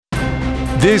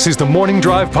This is the Morning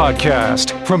Drive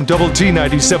Podcast from Double T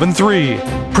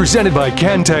 97.3, presented by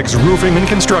Cantex Roofing and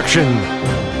Construction.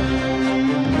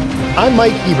 I'm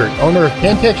Mike Ebert, owner of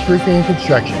Cantex Roofing and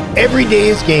Construction. Every day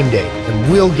is game day,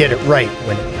 and we'll get it right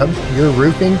when it comes to your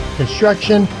roofing,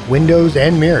 construction, windows,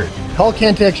 and mirrors. Call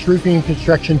Cantex Roofing and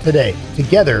Construction today.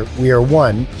 Together, we are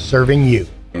one serving you.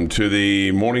 To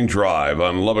the Morning Drive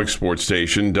on Lubbock Sports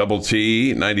Station, Double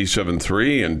T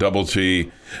 97.3 and Double T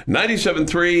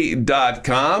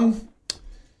 97.3.com.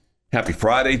 Happy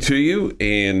Friday to you,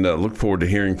 and look forward to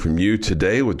hearing from you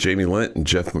today with Jamie Lent and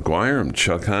Jeff McGuire. I'm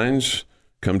Chuck Heinz,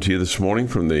 come to you this morning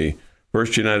from the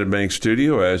First United Bank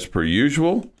studio as per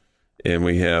usual, and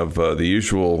we have the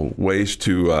usual ways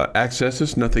to access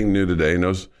us. Nothing new today,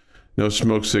 no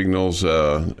smoke signals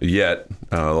yet,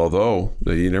 although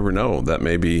you never know. That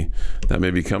may be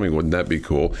coming. Wouldn't that be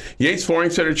cool? Yates Flooring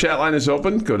Center chat line is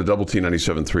open. Go to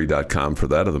doublet973.com for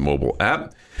that, or the mobile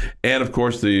app. And, of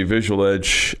course, the Visual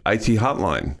Edge IT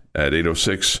hotline at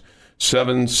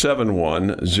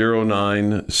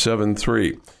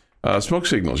 806-771-0973. Smoke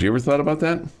signals, you ever thought about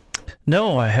that?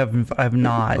 No, I've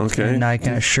not. Okay. And I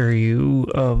can assure you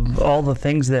of all the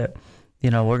things that,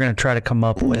 we're going to try to come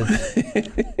up with.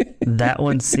 That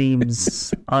one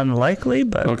seems unlikely,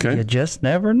 but You just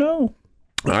never know.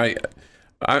 All right.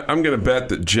 I'm going to bet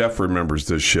that Jeff remembers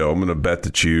this show. I'm going to bet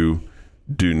that you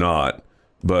do not.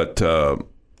 But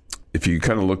if you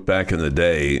kind of look back in the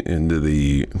day into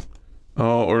the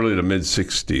early to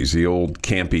mid-'60s, the old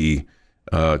campy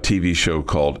TV show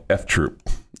called F Troop,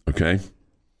 okay?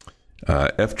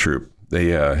 F Troop. They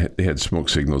had smoke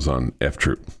signals on F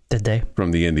Troop. Did they?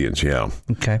 From the Indians, yeah.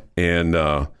 Okay. And,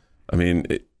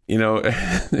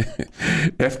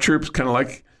 F Troop's kind of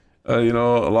like, a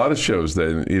lot of shows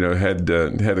that, had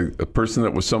a person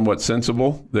that was somewhat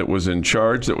sensible, that was in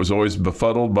charge, that was always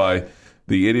befuddled by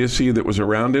the idiocy that was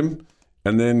around him.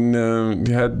 And then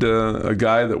you had a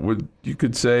guy that you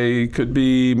could say could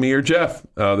be me or Jeff,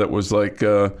 that was like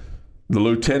the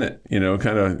lieutenant,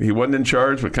 kind of, he wasn't in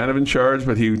charge, but kind of in charge,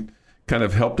 but he kind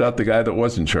of helped out the guy that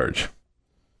was in charge.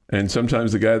 And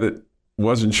sometimes the guy that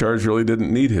was in charge really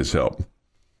didn't need his help.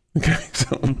 Okay.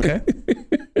 Okay.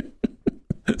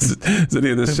 Does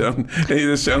any of this sound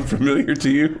familiar to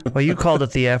you? Well, you called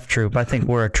it the F Troop. I think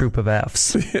we're a troop of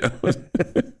Fs. Yeah.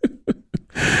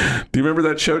 Do you remember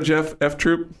that show, Jeff? F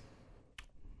Troop?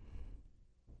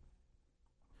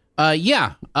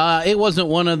 Yeah. It wasn't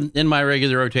one in my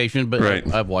regular rotation, but right.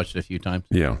 I've watched it a few times.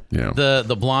 Yeah.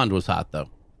 The blonde was hot, though.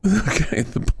 Okay,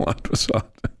 the blonde was hot.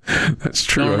 That's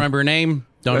true. Don't remember her name.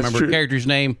 Don't remember her character's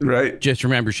name. Right. Just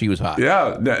remember she was hot.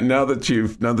 Yeah. Now that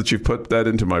you've put that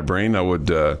into my brain, I would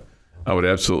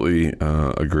absolutely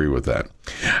agree with that.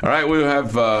 All right, we'll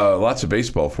have lots of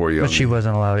baseball for you. But she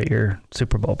wasn't allowed at your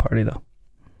Super Bowl party, though.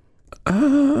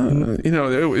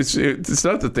 It's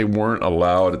not that they weren't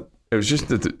allowed. It was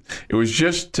just it was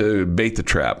just to bait the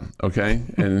trap. Okay,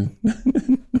 and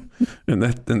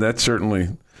that certainly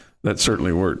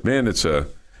worked. Man, it's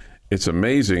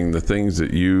amazing the things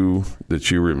that you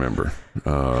remember.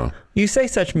 You say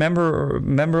such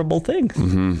memorable things.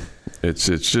 Mm-hmm. It's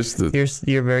just that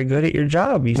you're very good at your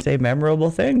job. You say memorable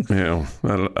things.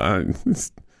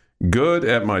 It's good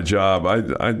at my job.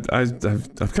 I've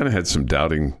kind of had some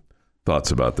doubting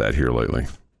thoughts about that here lately.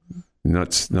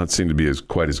 Not seem to be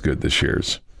quite as good this year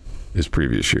as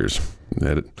previous years.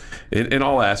 In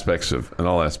all aspects of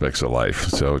life.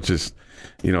 So just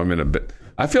I'm in a bit.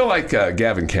 I feel like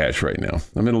Gavin Cash right now.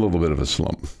 I'm in a little bit of a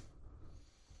slump.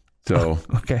 So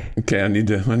okay. I need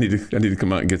to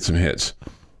come out and get some hits.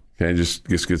 Okay, just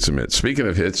get some hits. Speaking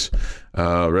of hits,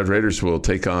 Red Raiders will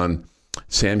take on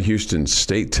Sam Houston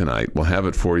State tonight. We'll have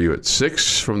it for you at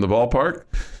 6 from the ballpark,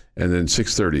 and then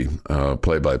 6:30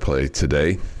 play-by-play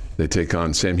today. They take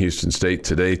on Sam Houston State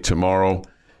today, tomorrow,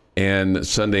 and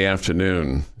Sunday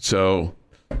afternoon. So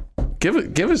give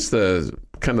us the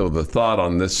kind of the thought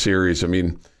on this series. I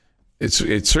mean, it's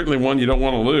certainly one you don't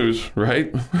want to lose,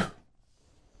 right?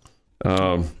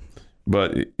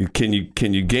 But can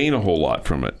you gain a whole lot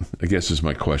from it? I guess is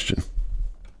my question.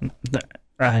 These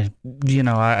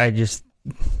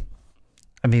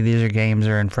games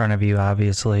are in front of you,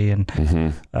 obviously, and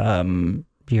mm-hmm.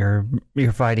 You're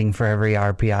fighting for every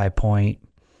RPI point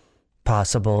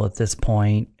possible at this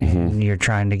point, and mm-hmm. you're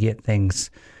trying to get things.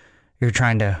 You're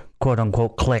trying to quote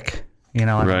unquote click. I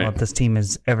don't know if this team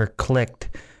has ever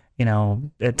clicked.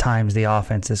 At times the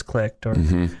offense has clicked, or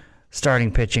mm-hmm.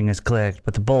 starting pitching has clicked,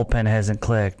 but the bullpen hasn't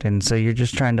clicked, and so you're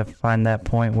just trying to find that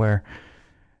point where.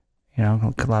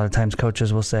 A lot of times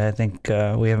coaches will say, I think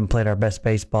we haven't played our best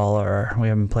baseball, or we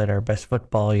haven't played our best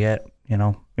football yet.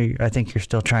 I think you're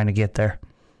still trying to get there.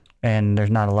 and there's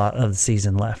not a lot of the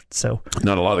season left. So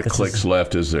not a lot of clicks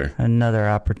left, is there? Another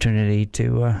opportunity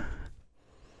to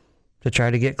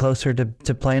try to get closer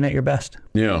to playing at your best.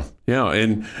 Yeah.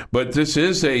 But this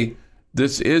is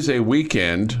a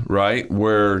weekend, right?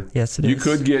 Where yes, it you is.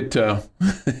 Could get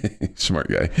smart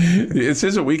guy. This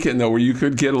is a weekend though where you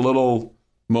could get a little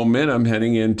momentum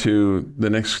heading into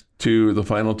the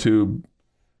final two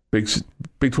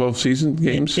Big 12 season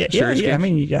games. Yeah. Games? I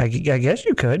mean, I guess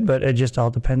you could, but it just all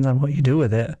depends on what you do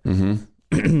with it.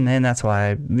 Mm-hmm. And that's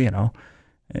why I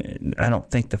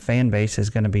don't think the fan base is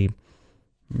going to be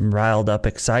riled up,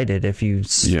 excited if you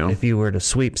were to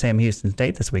sweep Sam Houston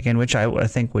State this weekend, which I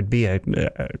think would be a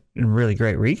really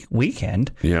great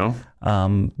weekend. Yeah.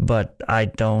 But I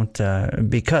don't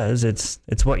because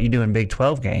it's what you do in Big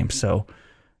 12 games, so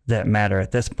that matter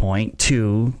at this point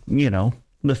to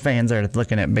the fans are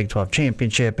looking at Big 12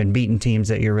 championship and beating teams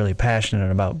that you're really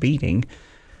passionate about beating.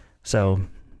 So,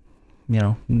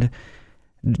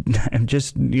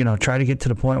 just try to get to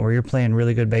the point where you're playing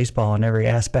really good baseball in every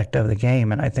aspect of the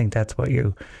game, and I think that's what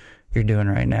you're doing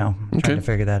right now. Trying to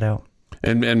figure that out.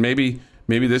 And maybe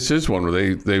this is one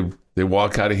where they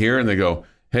walk out of here and they go,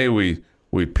 hey, we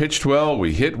pitched well,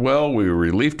 we hit well, we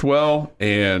relieved well,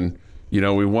 and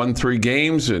we won 3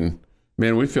 games, and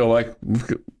man, we feel like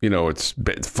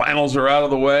it's finals are out of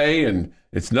the way and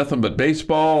it's nothing but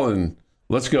baseball, and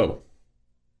let's go.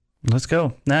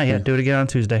 Now, do it again on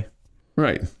Tuesday.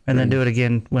 Right. And then do it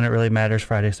again when it really matters,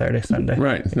 Friday, Saturday, Sunday.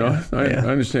 Right. No, I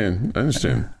understand.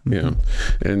 Yeah.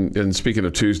 And speaking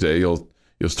of Tuesday, you'll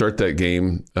start that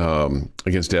game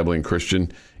against Abilene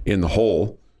Christian in the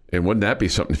hole. And wouldn't that be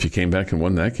something if you came back and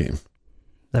won that game?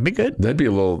 That'd be good. That'd be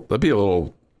a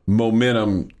little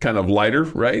momentum kind of lighter,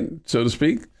 right? So to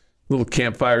speak. A little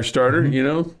campfire starter,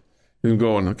 and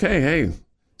going, okay, hey,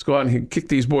 let's go out and kick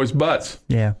these boys' butts.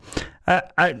 Yeah.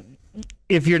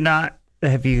 If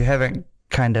you haven't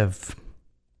kind of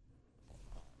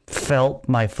felt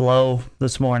my flow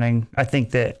this morning, I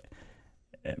think that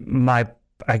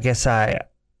obviously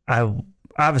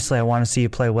I want to see you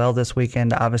play well this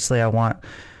weekend. Obviously I want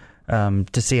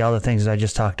to see all the things I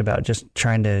just talked about, just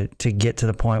trying to get to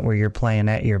the point where you're playing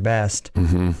at your best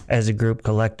as a group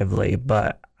collectively.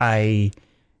 But I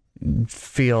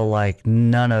feel like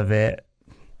none of it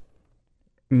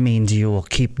means you will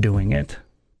keep doing it.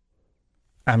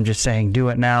 I'm just saying, do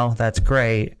it now. That's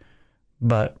great,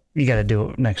 but you got to do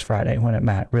it next Friday when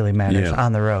it really matters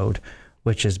on the road,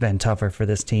 which has been tougher for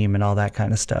this team and all that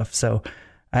kind of stuff. So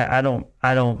I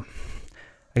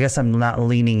guess I'm not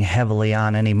leaning heavily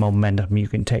on any momentum you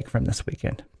can take from this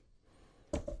weekend.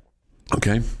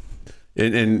 Okay.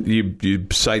 And you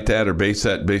cite that or base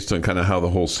that based on kind of how the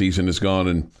whole season has gone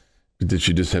and that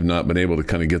you just have not been able to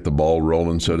kind of get the ball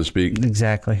rolling, so to speak?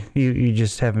 Exactly. You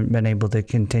just haven't been able to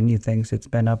continue things. It's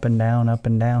been up and down, up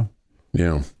and down.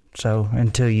 Yeah. So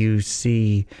until you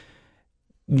see,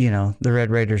 the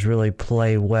Red Raiders really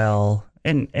play well,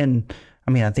 and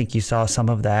I mean, I think you saw some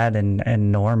of that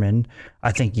in Norman.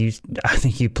 I think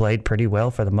you played pretty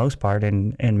well for the most part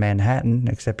in Manhattan,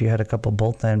 except you had a couple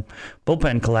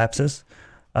bullpen collapses.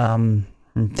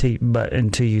 But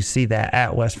until you see that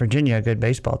at West Virginia, a good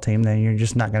baseball team, then you're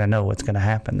just not going to know what's going to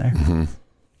happen there.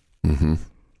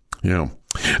 Yeah.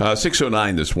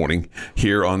 6:09 this morning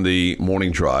here on the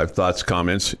Morning Drive. Thoughts,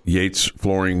 comments, Yates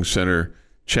Flooring Center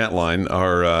chat line.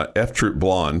 Our F Troop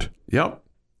Blonde. Yep,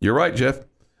 you're right, Jeff.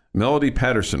 Melody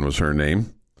Patterson was her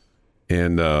name.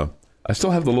 And I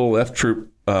still have the little F Troop,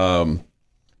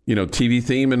 TV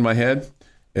theme in my head.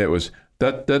 It was...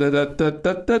 Let's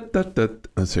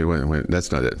see, wait,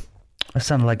 that's not it. That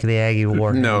sounded like the Aggie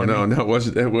War. No, it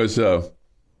wasn't. It was,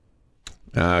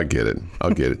 I get it.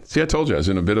 I'll get it. See, I told you I was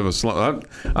in a bit of a slump.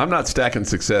 I'm not stacking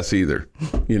success either,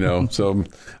 so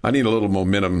I need a little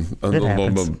momentum,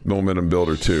 momentum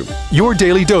builder too. Your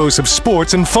daily dose of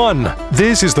sports and fun.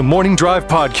 This is the Morning Drive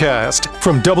Podcast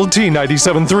from Double T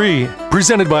 97.3,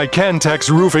 presented by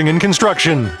Cantex Roofing and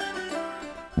Construction.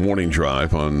 Morning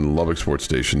Drive on Lubbock Sports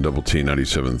Station, Double T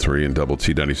 97.3 and Double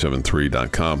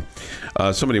T973.com.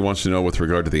 Somebody wants to know with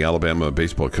regard to the Alabama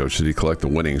baseball coach, did he collect the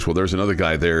winnings? Well, there's another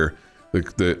guy there.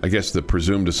 I guess the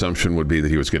presumed assumption would be that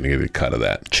he was going to get a cut of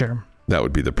that. Sure. That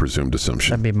would be the presumed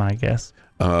assumption. That'd be my guess.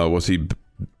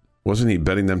 Wasn't he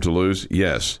betting them to lose?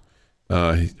 Yes.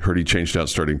 Heard he changed out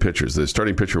starting pitchers. The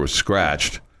starting pitcher was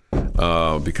scratched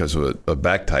because of a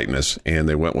back tightness, and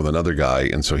they went with another guy,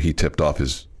 and so he tipped off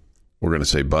his, we're going to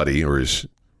say buddy, or his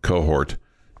cohort,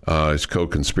 his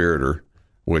co-conspirator,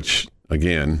 which,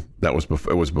 again, it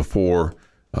was before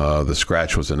the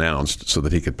scratch was announced so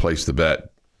that he could place the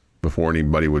bet before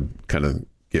anybody would kind of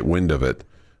get wind of it.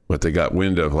 But they got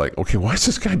wind of, like, okay, why is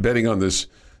this guy betting on this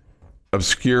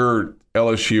obscure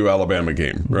LSU Alabama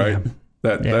game, right?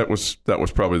 Yeah. That was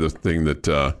probably the thing that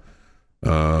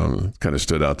kind of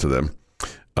stood out to them.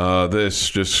 This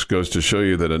just goes to show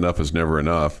you that enough is never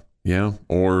enough. Yeah,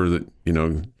 or that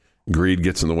greed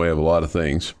gets in the way of a lot of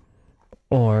things.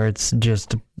 Or it's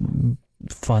just a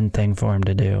fun thing for him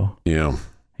to do. Yeah,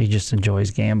 he just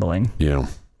enjoys gambling. Yeah.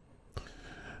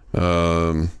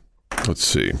 Let's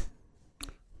see.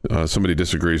 Somebody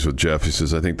disagrees with Jeff. He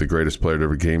says, I think the greatest player to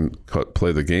ever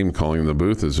play the game calling in the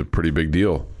booth is a pretty big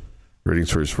deal.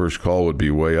 Ratings for his first call would be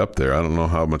way up there. I don't know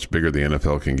how much bigger the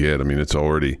NFL can get. I mean, it's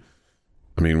already...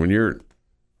 I mean, when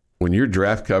your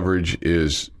draft coverage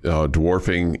is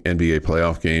dwarfing NBA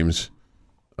playoff games,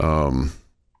 I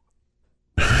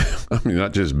mean,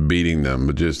 not just beating them,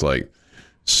 but just like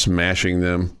smashing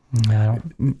them.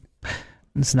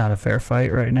 It's not a fair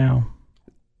fight right now.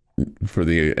 For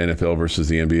the NFL versus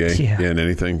the NBA? Yeah. And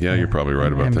anything? Yeah, you're probably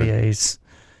right about that.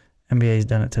 NBA's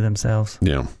done it to themselves.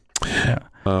 Yeah. Yeah.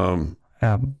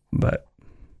 But,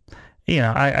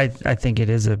 I think it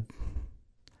is I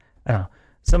don't know.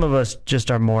 Some of us just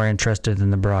are more interested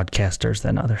in the broadcasters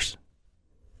than others.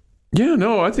 Yeah,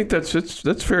 no, I think that's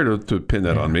fair to pin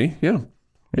that on me. Yeah.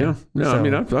 Yeah. No, so, I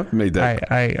mean, I've made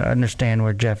that. I understand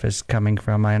where Jeff is coming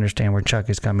from. I understand where Chuck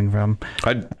is coming from.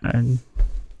 I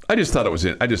just thought it was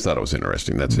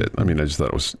interesting. That's it. I mean, I just thought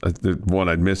it was one.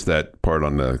 I'd missed that part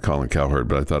on the Colin Cowherd,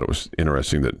 but I thought it was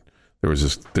interesting that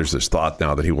there's this thought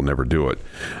now that he will never do it.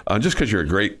 Just because you're a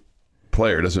great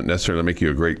player doesn't necessarily make you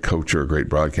a great coach or a great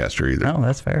broadcaster either. No,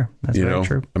 that's fair. That's very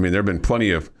true. I mean, there have been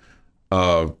plenty of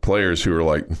players who are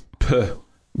like, puh,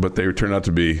 but they turn out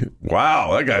to be,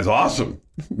 wow, that guy's awesome.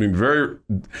 I mean,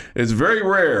 it's very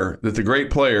rare that the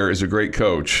great player is a great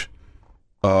coach,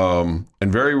 and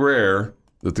very rare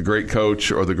that the great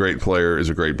coach or the great player is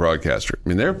a great broadcaster. I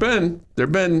mean, there've been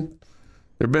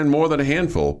more than a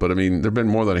handful, but I mean, there've been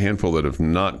more than a handful that have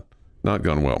not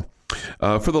gone well.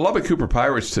 For the Lubbock Cooper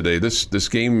Pirates today, this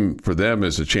game for them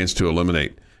is a chance to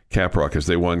eliminate Caprock as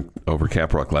they won over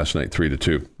Caprock last night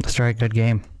 3-2. That's right, good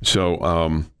game.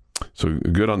 So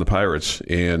good on the Pirates.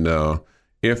 And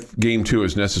if game 3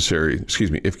 is necessary,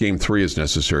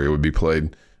 it would be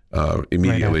played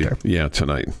immediately. Right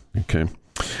tonight. Okay.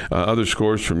 Other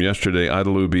scores from yesterday: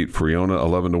 Idalou beat Friona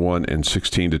 11-1 and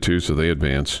 16-2, so they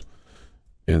advance.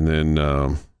 And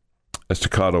then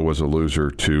Estacado was a loser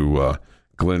to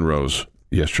Glen Rose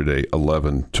yesterday,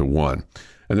 11-1.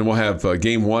 And then we'll have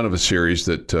game 1 of a series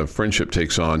that Friendship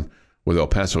takes on with El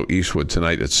Paso Eastwood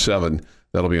tonight at 7.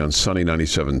 That'll be on Sunny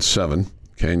 97.7.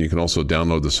 Okay, and you can also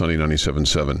download the Sunny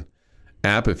 97.7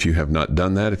 app if you have not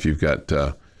done that. If you've got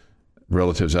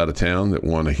relatives out of town that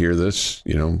want to hear this,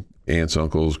 aunts,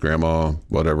 uncles, grandma,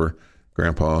 whatever,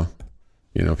 grandpa,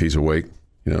 if he's awake,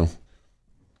 because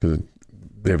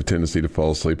they have a tendency to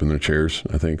fall asleep in their chairs,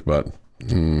 I think, about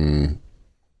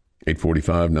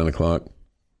 8:45, 9 o'clock.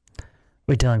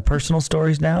 We telling personal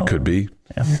stories now? Could be.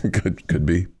 Yeah. Could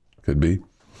be.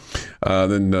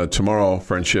 Then tomorrow,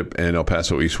 Friendship and El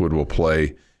Paso Eastwood will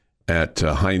play at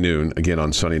high noon, again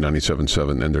on Sunny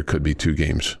 97.7, and there could be 2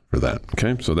 games for that.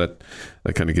 Okay, so that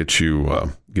kind of gets you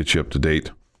up to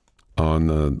date on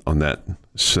that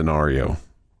scenario.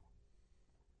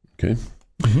 Okay.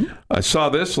 Mm-hmm. I saw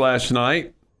this last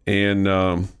night, and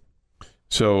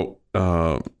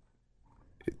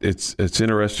it's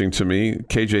interesting to me.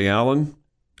 KJ Allen,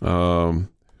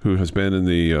 who has been in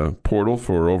the portal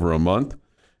for over a month,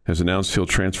 has announced he'll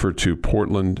transfer to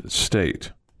Portland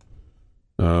State.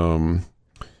 The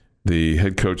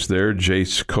head coach there,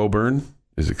 Jace Coburn,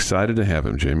 is excited to have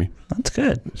him, Jamie. That's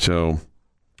good. So,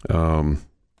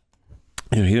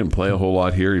 he didn't play a whole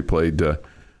lot here. He played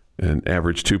an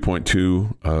average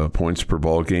 2.2 points per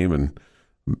ball game and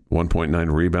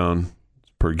 1.9 rebound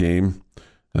per game,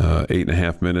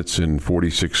 8.5 minutes in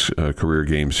 46 career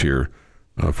games here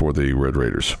for the Red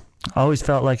Raiders. I always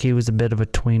felt like he was a bit of a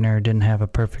tweener, didn't have a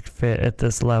perfect fit at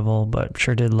this level, but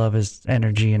sure did love his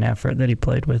energy and effort that he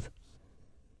played with.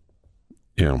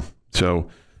 Yeah. So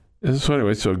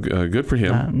anyway, good for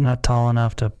him. Not tall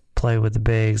enough to play with the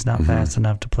bigs, not fast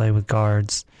enough to play with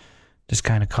guards, just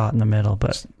kind of caught in the middle.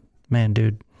 But man,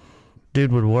 dude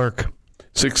would work.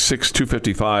 6'6",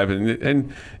 255,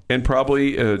 and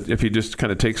probably if he just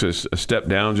kind of takes a step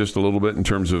down just a little bit in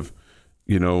terms of,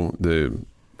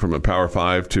 from a Power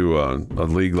 5 to a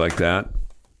league like that,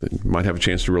 might have a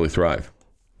chance to really thrive.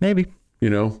 Maybe.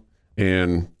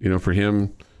 And for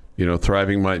him,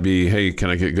 thriving might be, hey, can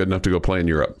I get good enough to go play in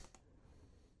Europe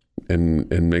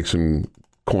and make some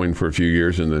coin for a few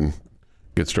years and then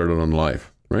get started on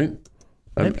life, right?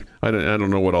 I don't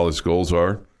know what all his goals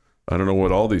are. I don't know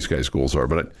what all these guys' goals are,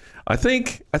 but I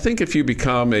think if you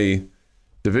become a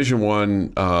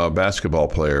Division I basketball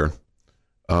player,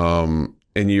 and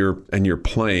you're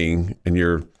playing, and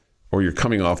you're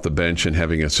coming off the bench and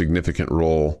having a significant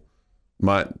role.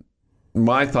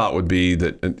 My thought would be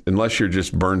that unless you're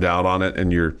just burned out on it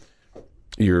and you're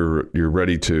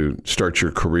ready to start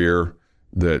your career,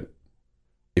 that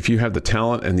if you have the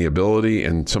talent and the ability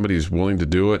and somebody's willing to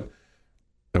do it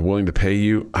and willing to pay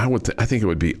you, I think it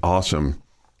would be awesome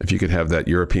if you could have that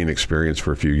European experience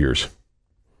for a few years.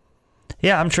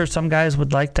 Yeah, I'm sure some guys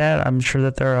would like that. I'm sure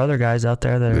that there are other guys out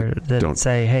there that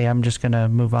say, hey, I'm just going to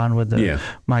move on with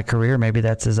my career. Maybe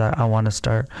that's as I want to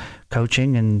start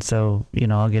coaching, and so,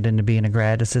 I'll get into being a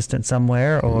grad assistant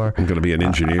somewhere, or I'm going to be an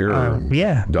engineer or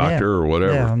doctor or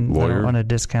whatever, lawyer. I don't want to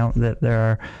discount that there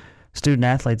are student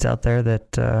athletes out there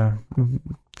that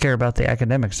care about the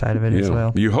academic side of it as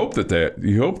well. You hope that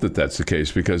that's the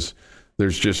case, because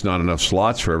there's just not enough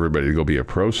slots for everybody to go be a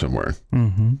pro somewhere.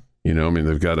 Mm-hmm.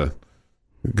 They've got to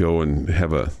go and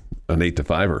have an 8 to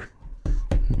 5er,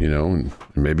 and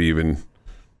maybe even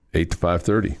 8 to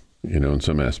 5:30, in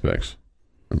some aspects.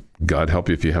 God help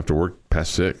you if you have to work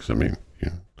past 6. I mean,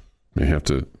 may have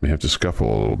to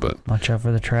scuffle a little bit. Watch out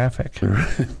for the traffic.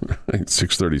 Right.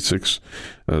 6:36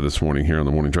 this morning here on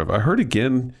the Morning Drive. I heard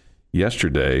again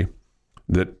yesterday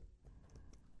that,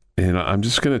 and I'm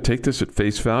just going to take this at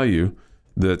face value,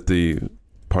 that the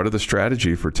part of the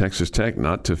strategy for Texas Tech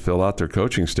not to fill out their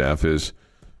coaching staff is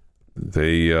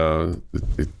they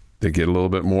get a little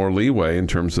bit more leeway in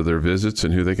terms of their visits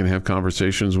and who they can have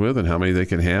conversations with and how many they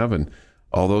can have and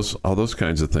all those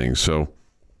kinds of things. So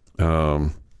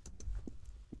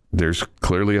there's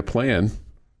clearly a plan,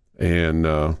 and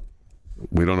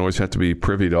we don't always have to be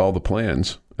privy to all the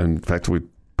plans. In fact, we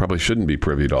probably shouldn't be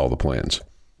privy to all the plans.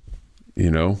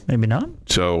 Maybe not.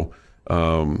 So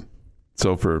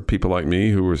for people like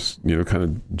me who was kind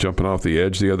of jumping off the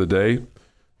edge the other day,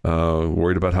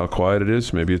 worried about how quiet it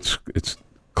is, maybe it's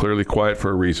clearly quiet for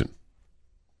a reason.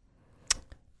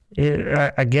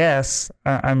 I guess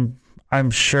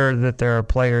I'm sure that there are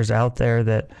players out there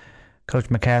that Coach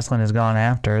McCaslin has gone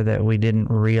after that we didn't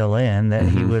reel in, that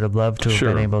he would have loved to have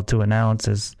been able to announce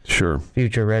as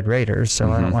future Red Raiders.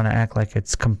 So I don't want to act like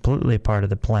it's completely part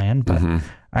of the plan, but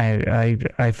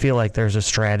I feel like there's a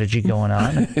strategy going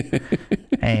on.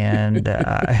 And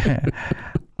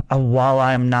while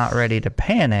I'm not ready to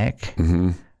panic,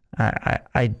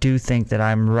 I do think that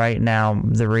I'm right now,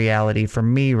 the reality for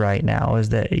me right now is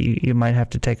that you might have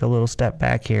to take a little step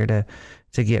back here to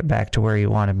get back to where you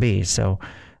want to be. So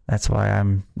that's why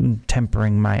I'm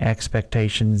tempering my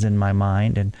expectations in my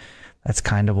mind, and that's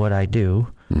kind of what I do.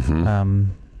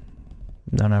 Don't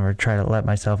ever try to let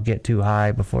myself get too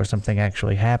high before something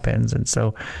actually happens. And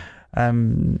so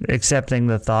I'm accepting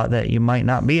the thought that you might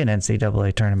not be an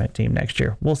NCAA tournament team next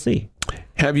year. We'll see.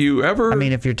 Have you ever... I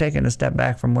mean, if you're taking a step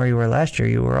back from where you were last year,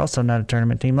 you were also not a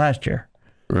tournament team last year.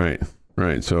 Right.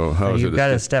 So you've got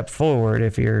to step forward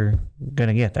if you're going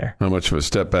to get there. How much of a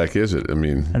step back is it? I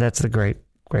mean... And that's the great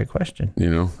question.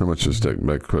 How much of a step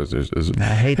back is it?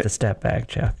 I hate the step back,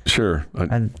 Chuck. Sure.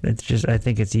 I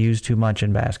think it's used too much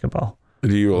in basketball.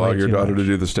 Do you allow your daughter to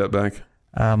do the step back?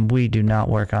 We do not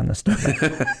work on the step back.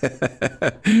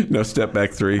 No step back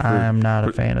 3. I'm not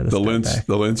a fan of the step back.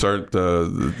 The Lents aren't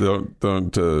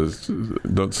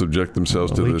don't subject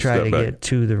themselves to the step back. We try to get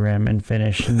to the rim and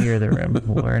finish near the rim.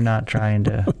 We're not trying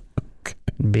to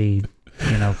be,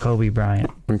 Kobe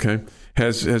Bryant. Okay.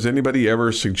 Has anybody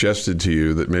ever suggested to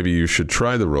you that maybe you should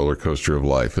try the roller coaster of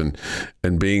life and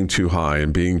being too high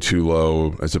and being too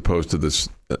low, as opposed to this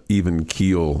even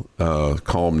keel,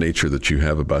 calm nature that you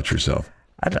have about yourself?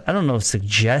 I don't know if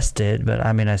suggested, but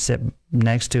I mean, I sit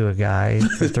next to a guy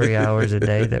for 3 hours a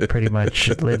day that pretty much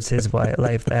lives his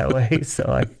life that way. So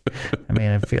I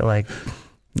feel like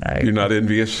you're not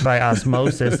envious. By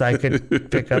osmosis, I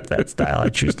could pick up that style. I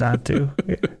choose not to.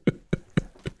 Yeah.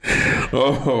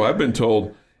 Oh, I've been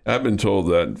told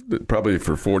that probably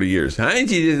for 40 years.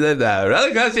 Heinz, you just lived a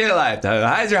roller coaster of your life. The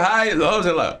highs are high, the lows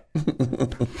are low.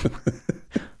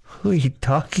 Who are you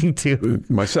talking to?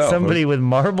 Myself. Somebody with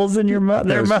marbles in their mouth?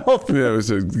 Yeah, it was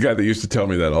a guy that used to tell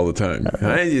me that all the time.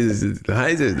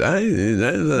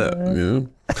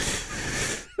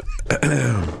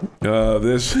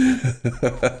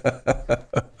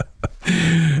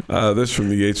 This from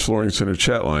the Yates Flooring Center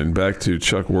chat line. Back to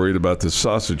Chuck worried about the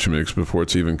sausage mix before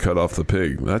it's even cut off the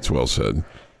pig. That's well said.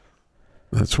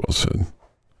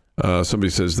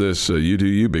 Somebody says this, you do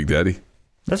you, Big Daddy.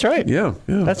 That's right. Yeah.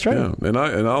 That's right.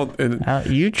 Yeah.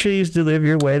 You choose to live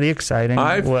your way the exciting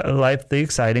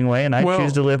way, and I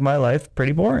choose to live my life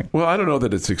pretty boring. Well, I don't know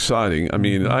that it's exciting. I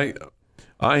mean,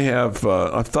 I've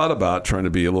thought about trying to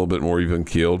be a little bit more even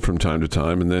keeled from time to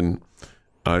time, and then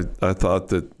I thought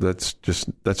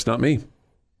that's not me.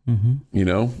 Mm-hmm. You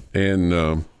know,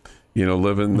 and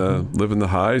living the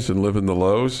highs and living the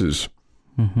lows is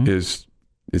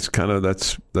kind of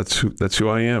that's who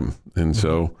I am, and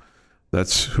so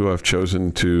that's who I've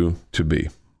chosen to be.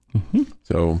 Mm-hmm.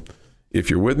 So if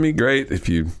you're with me, great. If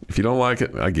you don't like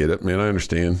it, I get it, man. I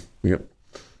understand. Yep.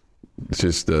 It's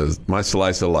just my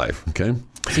slice of life. Okay.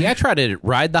 See, I try to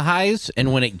ride the highs,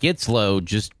 and when it gets low,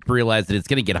 just realize that it's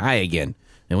going to get high again,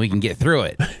 and we can get through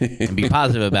it and be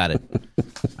positive about it.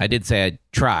 I did say I'd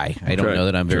try. I don't know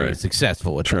that I'm very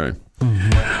successful with it.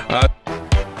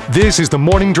 This is the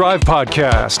Morning Drive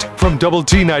Podcast from Double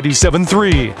T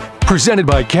 97.3, presented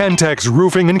by Cantex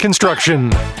Roofing and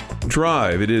Construction.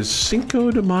 Drive. It is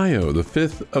Cinco de Mayo, the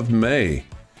 5th of May.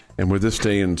 And with this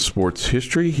day in sports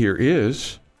history, here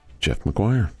is Jeff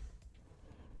McGuire.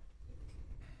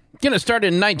 Going to start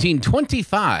in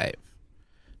 1925.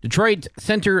 Detroit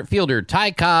center fielder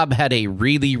Ty Cobb had a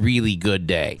really, really good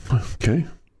day. Okay.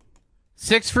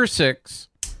 6 for 6,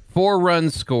 4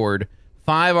 runs scored,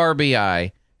 5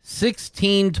 RBI,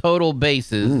 16 total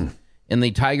bases in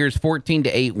the Tigers'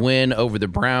 14-8 win over the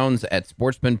Browns at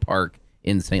Sportsman Park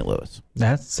in St. Louis.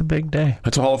 That's a big day.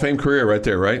 That's a Hall of Fame career right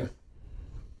there, right?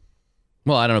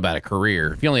 Well, I don't know about a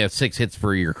career. If you only have 6 hits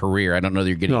for your career, I don't know that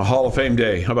you're getting... No, Hall of Fame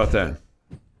day. How about that?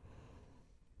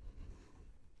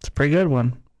 It's a pretty good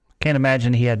one. Can't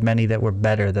imagine he had many that were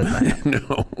better than that.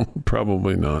 No,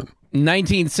 probably not.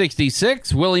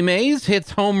 1966, Willie Mays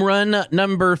hits home run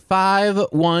number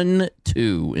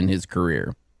 512 in his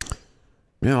career.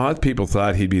 You know, a lot of people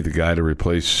thought he'd be the guy to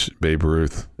replace Babe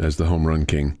Ruth as the home run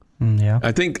king. Yeah.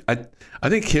 I think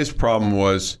his problem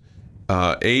was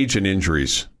age and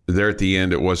injuries. There at the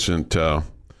end, it wasn't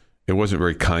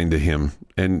very kind to him,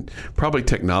 and probably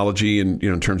technology and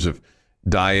in terms of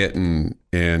diet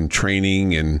and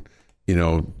training and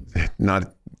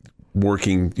not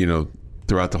working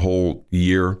throughout the whole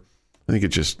year. I think it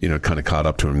just kind of caught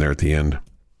up to him there at the end.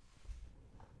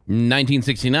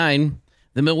 1969,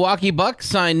 the Milwaukee Bucks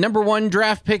signed number 1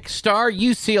 draft pick star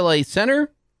UCLA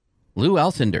center Lou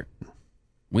Alcindor.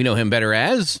 We know him better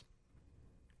as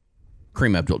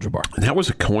Kareem Abdul-Jabbar. And that was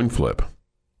a coin flip.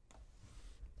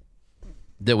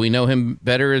 That we know him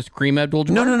better as Kareem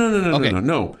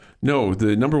Abdul-Jabbar? No.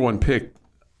 The number 1 pick,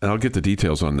 and I'll get the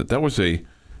details on that. That was a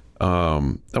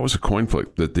coin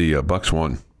flip that the Bucks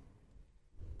won.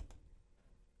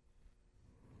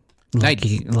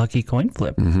 Lucky coin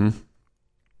flip. Mm-hmm.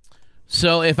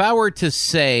 So if I were to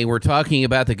say we're talking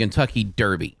about the Kentucky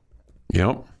Derby,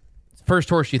 yep. First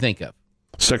horse you think of?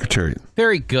 Secretariat.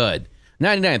 Very good.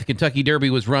 99th Kentucky Derby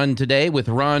was run today with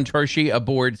Ron Charshi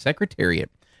aboard Secretariat.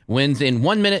 Wins in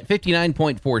 1 minute,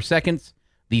 59.4 seconds.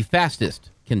 The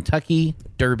fastest Kentucky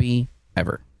Derby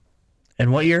ever.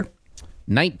 And what year?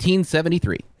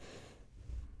 1973.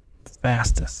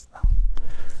 Fastest.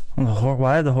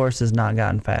 Why have the horses not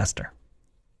gotten faster?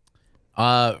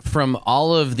 From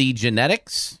all of the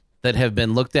genetics that have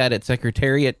been looked at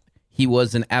Secretariat, he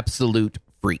was an absolute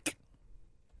freak.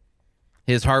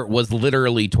 His heart was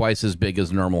literally twice as big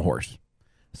as a normal horse.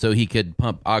 So he could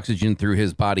pump oxygen through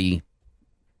his body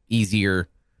easier,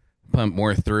 pump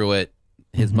more through it.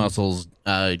 His muscles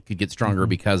could get stronger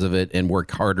because of it and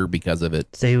work harder because of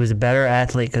it. So he was a better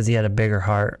athlete because he had a bigger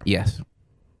heart. Yes.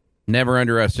 Never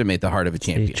underestimate the heart of a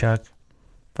champion. See, Chuck,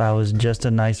 if I was just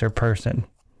a nicer person,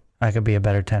 I could be a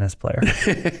better tennis player.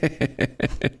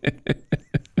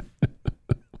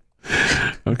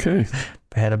 Okay. If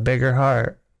I had a bigger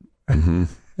heart,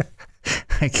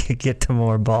 I could get to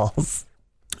more balls.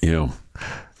 Yeah.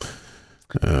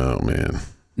 Oh, man.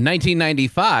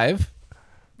 1995,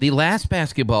 the last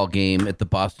basketball game at the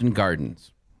Boston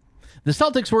Gardens. The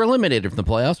Celtics were eliminated from the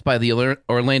playoffs by the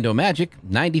Orlando Magic,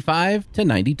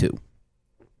 95-92.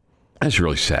 That's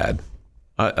really sad.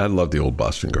 I love the old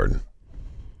Boston Garden.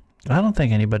 I don't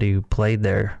think anybody who played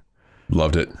there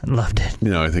loved it.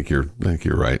 I think you're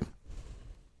right.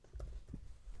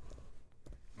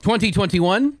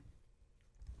 2021,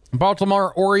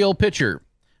 Baltimore Oriole pitcher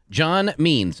John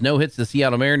Means no hits the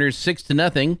Seattle Mariners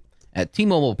 6-0 at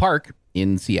T-Mobile Park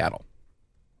in Seattle.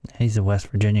 He's a West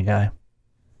Virginia guy.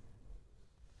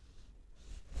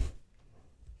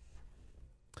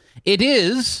 It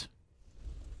is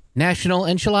National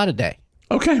Enchilada Day.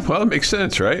 Okay, well, that makes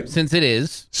sense, right? Since it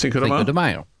is Cinco de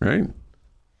Mayo. Right.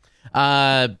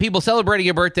 People celebrating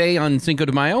a birthday on Cinco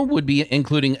de Mayo would be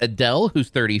including Adele, who's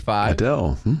 35.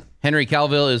 Adele. Henry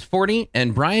Calvill is 40,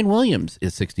 and Brian Williams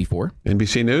is 64.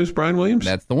 NBC News, Brian Williams?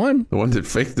 That's the one. The one that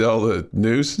faked all the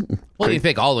news? Well, you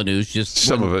fake all the news, just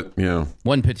some of it, yeah.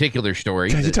 One particular story.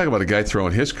 God, you talk about a guy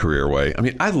throwing his career away. I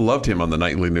mean, I loved him on the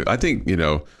nightly news. I think,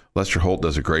 Lester Holt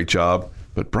does a great job.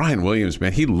 But Brian Williams,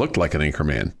 man, he looked like an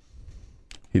anchorman.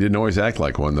 He didn't always act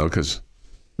like one, though, because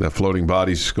the floating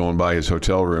bodies going by his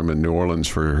hotel room in New Orleans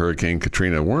for Hurricane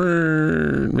Katrina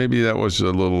maybe that was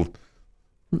a little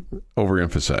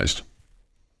overemphasized.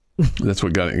 That's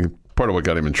what part of what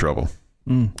got him in trouble.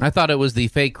 I thought it was the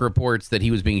fake reports that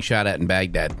he was being shot at in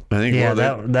Baghdad. I think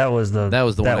that was the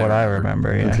one I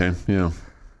remember. Yeah. Okay, yeah.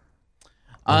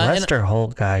 The Lester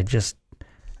Holt guy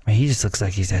he just looks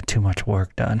like he's had too much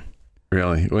work done.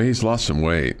 Really? Well, he's lost some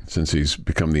weight since he's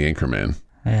become the anchorman.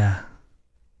 Yeah.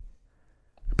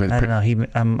 But I don't know.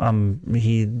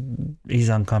 He's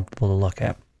uncomfortable to look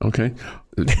at. Okay.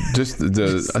 Just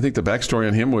I think the backstory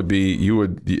on him would be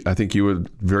I think you would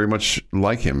very much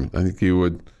like him. I think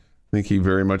he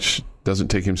very much doesn't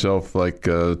take himself like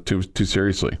too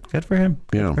seriously. Good for him.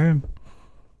 Good for him.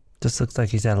 Just looks like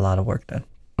he's had a lot of work done.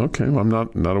 Okay. Well, I'm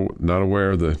not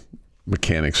aware of the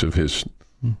mechanics of his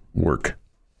work.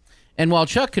 And while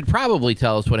Chuck could probably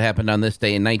tell us what happened on this day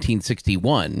in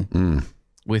 1961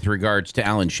 with regards to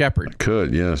Alan Shepard.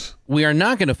 Could, yes. We are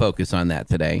not going to focus on that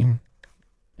today.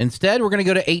 Instead, we're going to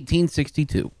go to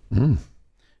 1862.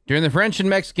 During the French and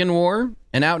Mexican War,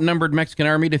 an outnumbered Mexican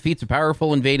army defeats a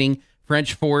powerful invading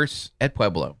French force at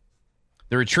Pueblo.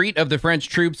 The retreat of the French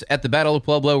troops at the Battle of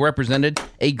Pueblo represented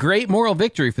a great moral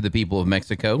victory for the people of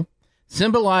Mexico,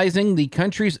 symbolizing the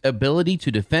country's ability to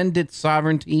defend its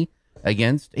sovereignty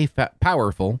against a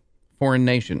powerful foreign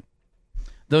nation.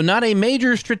 Though not a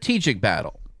major strategic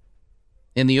battle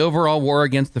in the overall war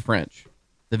against the French,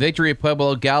 the victory at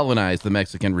Pueblo galvanized the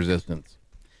Mexican resistance.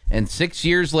 And 6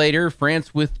 years later,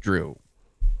 France withdrew.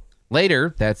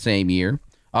 Later, that same year,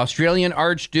 Australian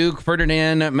Archduke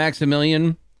Ferdinand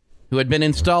Maximilian, who had been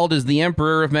installed as the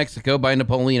Emperor of Mexico by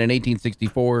Napoleon in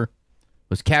 1864,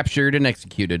 was captured and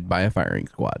executed by a firing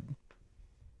squad.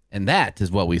 And that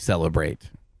is what we celebrate.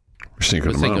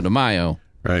 Cinco de Mayo,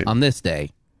 right, on this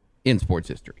day in sports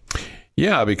history.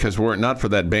 Yeah, because were it not for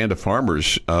that band of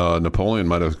farmers, Napoleon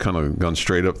might have kind of gone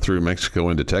straight up through Mexico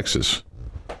into Texas.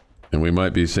 And we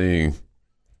might be seeing,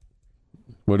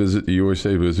 what is it you always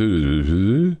say?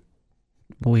 Oui,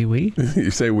 oui.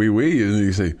 You say oui, oui, and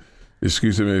you say,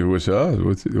 excuse me, what do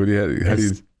you have? How do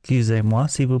you... Excusez-moi,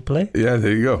 s'il vous plaît. Yeah,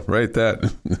 there you go. Right,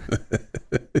 that.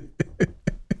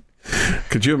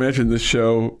 Could you imagine this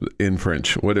show in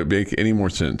French? Would it make any more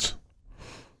sense?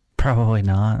 Probably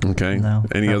not. Okay. No.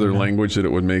 Any other language that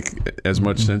it would make as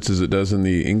much sense as it does in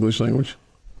the English language?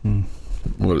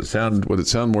 Would it sound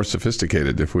more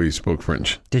sophisticated if we spoke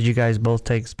French? Did you guys both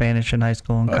take Spanish in high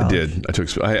school and college? I did. I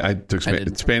took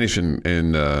Spanish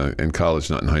in college,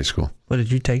 not in high school. What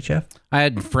did you take, Jeff? I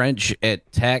had French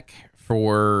at Tech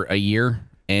for a year,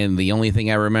 and the only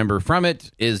thing I remember from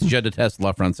it is Je déteste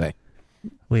la français.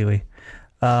 Oui, oui.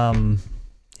 I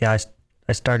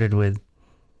started with,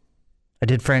 I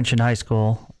did French in high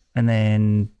school and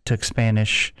then took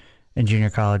Spanish in junior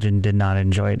college and did not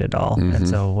enjoy it at all. And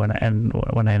so when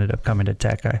I ended up coming to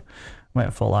Tech, I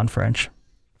went full on French.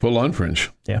 Full on French?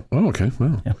 Yeah. Oh, okay.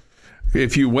 Well, yeah.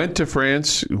 If you went to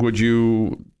France, could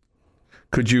you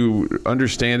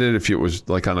understand it if it was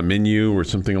like on a menu or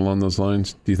something along those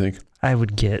lines, do you think? I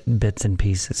would get bits and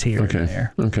pieces here and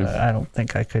there. Okay. But I don't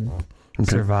think I could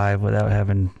survive without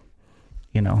having,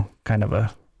 kind of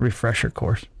a refresher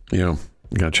course. Yeah,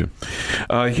 gotcha.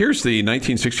 Here's the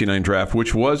 1969 draft,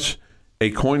 which was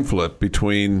a coin flip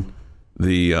between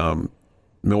the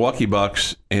Milwaukee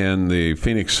Bucks and the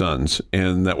Phoenix Suns,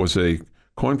 and that was a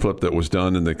coin flip that was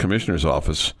done in the commissioner's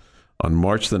office on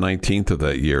March the 19th of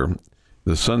that year.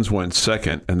 The Suns went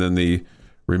second, and then the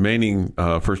remaining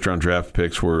first-round draft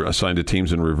picks were assigned to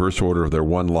teams in reverse order of their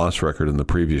one-loss record in the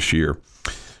previous year.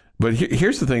 But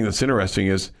here's the thing that's interesting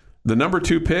is the number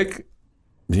 2 pick,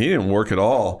 he didn't work at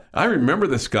all. I remember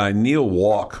this guy, Neil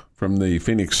Walk, from the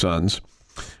Phoenix Suns.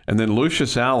 And then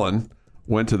Lucius Allen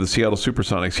went to the Seattle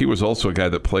Supersonics. He was also a guy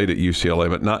that played at UCLA,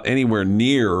 but not anywhere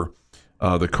near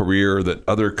the career that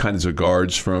other kinds of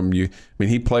guards from you. I mean,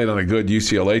 he played on a good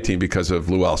UCLA team because of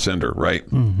Lou Alcindor, right?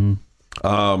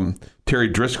 Mm-hmm. Terry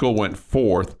Driscoll went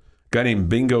 4th. A guy named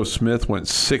Bingo Smith went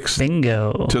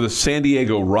 6th to the San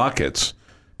Diego Rockets.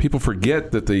 People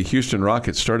forget that the Houston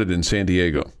Rockets started in San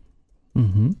Diego.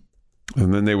 Mm-hmm.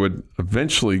 And then they would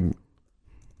eventually...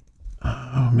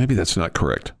 maybe that's not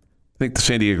correct. I think the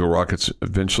San Diego Rockets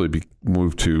eventually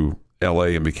moved to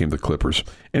L.A. and became the Clippers.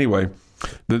 Anyway,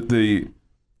 the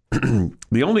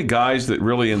only guys that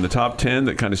really in the top 10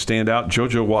 that kind of stand out,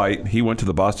 JoJo White, he went to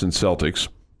the Boston Celtics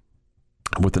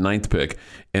with the 9th pick.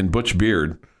 And Butch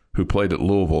Beard, who played at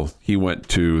Louisville, he went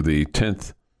to the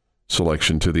 10th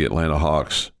selection to the Atlanta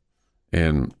Hawks.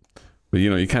 And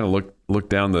you kind of look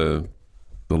down the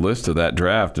the list of that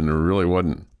draft, and there really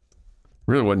wasn't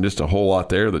just a whole lot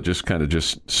there that just kind of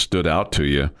just stood out to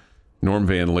you. Norm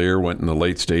Van Leer went in the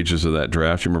late stages of that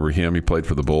draft. You remember him? He played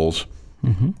for the Bulls.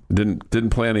 Mm-hmm. Didn't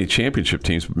play on any championship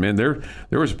teams, but man, there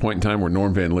was a point in time where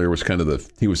Norm Van Leer was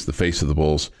he was the face of the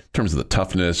Bulls in terms of the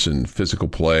toughness and physical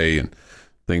play and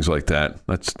things like that.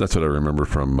 That's what I remember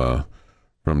from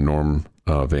Norm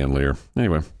Van Leer.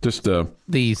 Anyway, just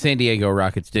the San Diego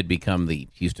Rockets did become the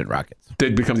Houston Rockets.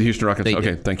 Did become the Houston Rockets.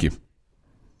 Okay, thank you.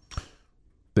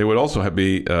 They would also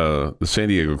be the San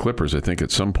Diego Clippers, I think,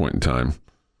 at some point in time.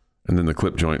 And then the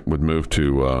clip joint would move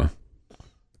to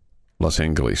Los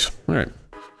Angeles. All right.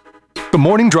 The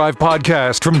Morning Drive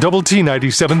podcast from Double T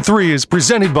 97.3 is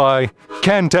presented by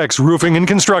Cantex Roofing and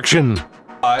Construction.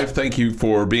 Thank you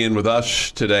for being with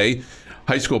us today.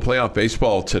 High school playoff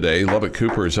baseball today. Lubbock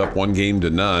Cooper is up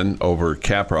 1-0 over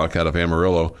Caprock out of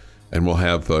Amarillo. And we'll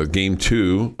have game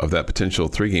 2 of that potential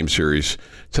 3-game series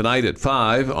tonight at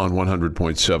 5 on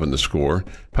 100.7 The Score.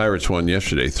 Pirates won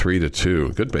yesterday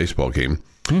 3-2. Good baseball game.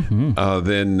 Mm-hmm.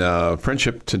 Then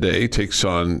Friendship today takes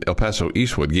on El Paso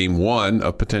Eastwood, game 1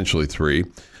 of potentially 3.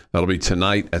 That'll be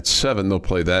tonight at 7. They'll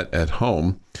play that at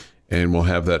home, and we'll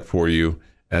have that for you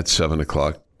at 7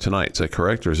 o'clock tonight. Is that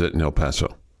correct, or is it in El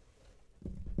Paso?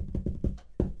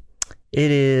 It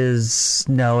is,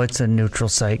 no, it's a neutral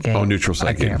site game. Oh, neutral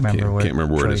site game. Can't remember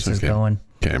where it is. Going.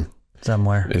 Okay.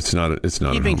 Somewhere. It's not.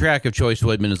 Keeping track of Choice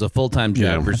Woodman is a full-time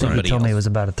job for somebody else. He told me it was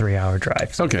about a 3-hour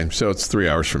drive. So. Okay, so it's 3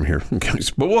 hours from here. Okay.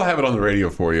 But we'll have it on the radio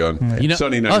for you on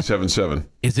Sunny 97.7.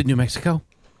 Is it New Mexico?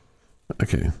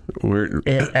 Okay.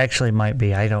 It actually might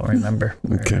be. I don't remember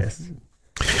where it is.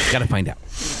 Got to find out.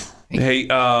 Hey,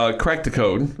 crack the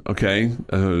code, okay?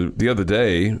 The other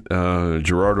day,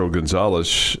 Gerardo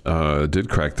Gonzalez did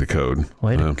crack the code.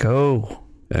 Way to go.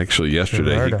 Actually,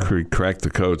 yesterday he cracked the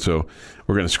code, so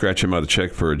we're going to scratch him out a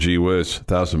check for a gee whiz,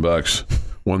 $1,000,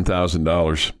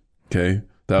 $1,000, okay?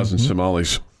 1,000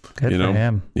 Somalis. Good for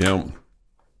him. Yeah.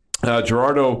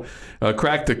 Gerardo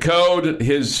cracked the code.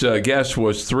 His guess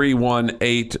was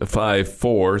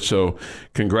 31854. So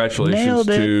congratulations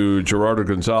to Gerardo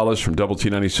Gonzalez from Double T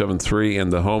 97.3 and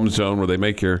the Home Zone, where they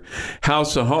make your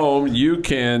house a home. You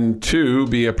can, too,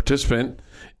 be a participant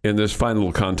in this fine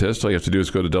little contest. All you have to do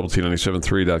is go to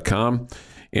doublet97.3.com,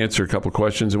 answer a couple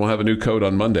questions, and we'll have a new code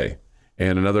on Monday.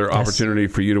 And another opportunity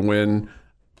for you to win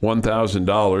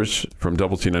 $1,000 from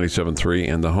Double T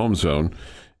 97.3 and the Home Zone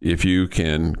if you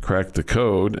can crack the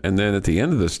code. And then at the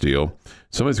end of this deal,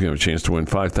 somebody's going to have a chance to win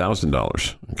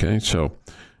 $5,000. Okay, so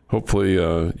hopefully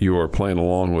you are playing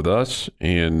along with us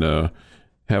and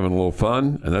having a little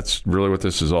fun. And that's really what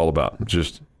this is all about,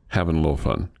 just having a little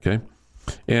fun, okay?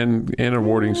 And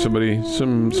awarding somebody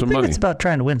some money. It's about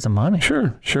trying to win some money.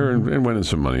 Sure, and winning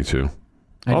some money too.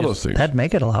 All those things. That'd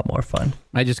make it a lot more fun.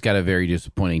 I just got a very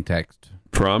disappointing text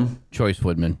from Choice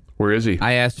Woodman. Where is he?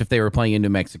 I asked if they were playing in New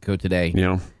Mexico today.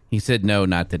 Yeah. He said no,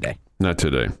 not today. Not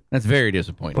today. That's very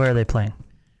disappointing. Where are they playing?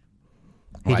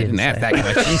 Well, I didn't ask that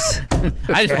question.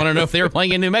 I just want to know if they were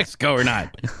playing in New Mexico or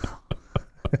not.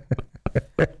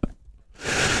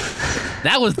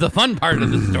 That was the fun part of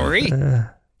the story.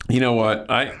 You know what?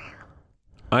 I'm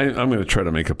going to try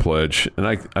to make a pledge, and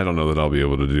I don't know that I'll be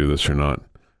able to do this or not.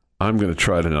 I'm going to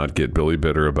try to not get Billy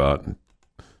bitter about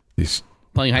these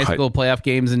playing high school playoff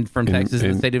games from Texas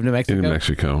and the state of New Mexico. In New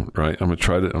Mexico, right? I'm going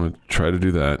to try to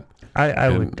do that.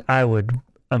 I would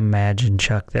imagine,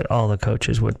 Chuck, that all the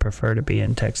coaches would prefer to be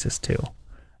in Texas too.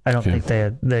 I don't think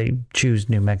they choose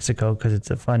New Mexico because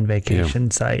it's a fun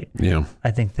vacation site. Yeah,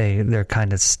 I think they're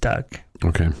kind of stuck.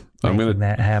 Okay, I'm going to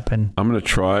that happen. I'm going to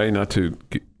try not to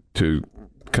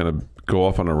kind of go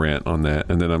off on a rant on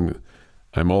that, and then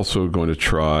I'm also going to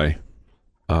try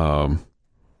to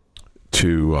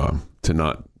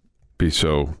not be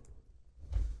so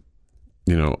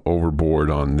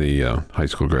overboard on the high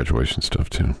school graduation stuff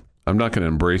too. I'm not going to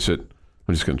embrace it.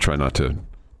 I'm just going to try not to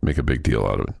make a big deal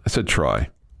out of it. I said try.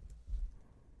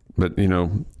 But,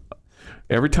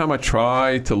 every time I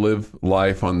try to live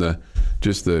life on the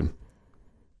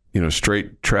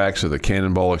straight tracks of the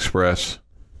Cannonball Express,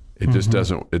 it just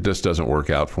doesn't work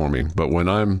out for me. But when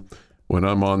I'm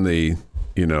on the,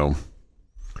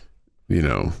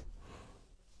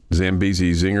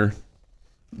 Zambezi Zinger,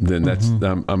 then that's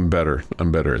I'm better.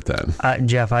 I'm better at that.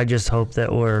 Jeff, I just hope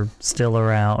that we're still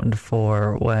around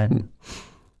for when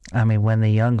the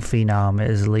young phenom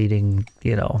is leading,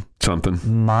 something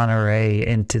Monterey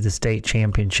into the state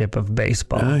championship of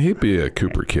baseball. He'd be a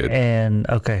Cooper kid. And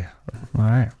okay, all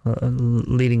right,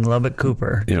 leading Lubbock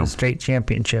Cooper to the state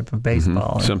championship of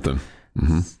baseball. Something.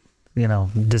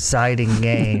 deciding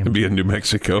game. It'd be in New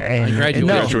Mexico. And,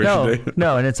 graduation day.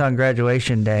 No, and it's on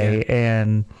graduation day,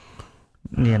 and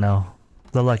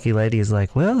the lucky lady is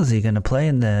like, well, is he going to play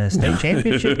in the state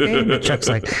championship game? And Chuck's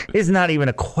like, it's not even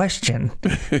a question.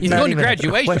 He's going to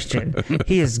graduation.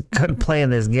 He is going to play in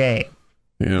this game.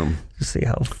 Yeah. See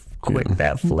how quick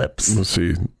that flips. We'll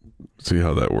see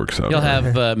how that works out. He'll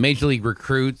have major league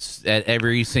recruits at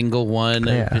every single one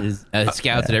of his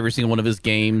scouts at every single one of his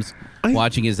games,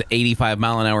 watching his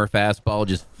 85-mile-an-hour fastball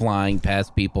just flying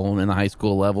past people in the high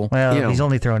school level. Well, he's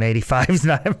only throwing 85. He's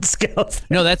not having scouts.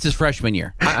 No, that's his freshman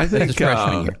year. I think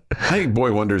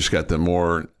Boy Wonder's got the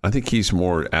more. I think he's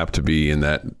more apt to be in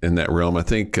that realm. I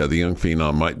think the young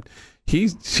phenom might. He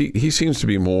seems to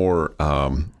be more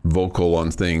vocal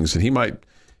on things, and he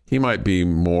might be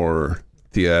more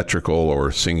theatrical or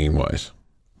singing wise,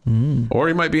 or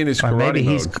he might be in his karate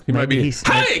mode. He might be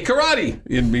hey karate,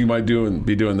 and he might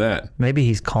be doing that. Maybe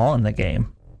he's calling the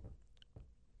game.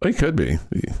 He could be.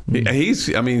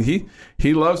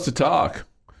 He loves to talk.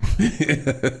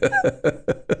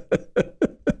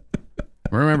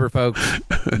 Remember, folks,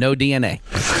 no DNA.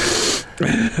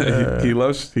 He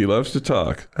loves to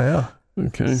talk. Yeah.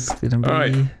 Okay. All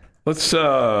right. Let's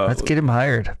get him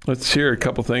hired. Let's hear a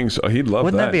couple things. Oh, he'd love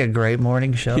Wouldn't that. that be a great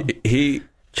morning show?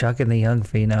 Chuck and the young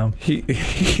phenom.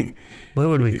 What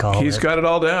would we call it? He's got it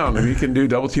all down. He can do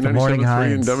double T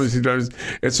 97.3 and double T.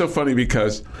 It's so funny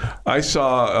because I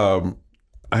saw.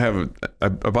 I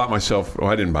bought myself.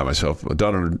 Well, I didn't buy myself.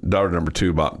 Daughter number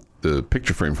 2 bought the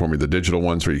picture frame for me, the digital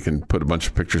ones where you can put a bunch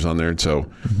of pictures on there. And so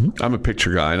I'm a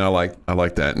picture guy, and I like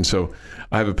that. And so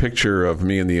I have a picture of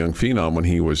me and the young phenom when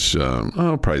he was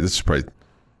this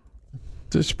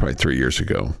is probably 3 years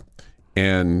ago,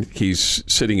 and he's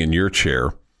sitting in your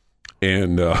chair,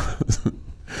 and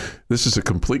this is a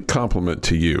complete compliment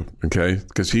to you, okay?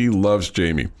 Because he loves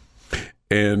Jamie,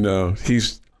 and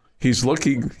he's just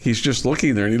looking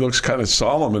there, and he looks kind of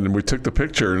solemn. And we took the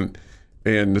picture,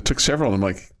 and it took several. And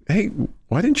I'm like, hey,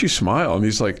 why didn't you smile? And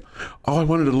he's like, oh, I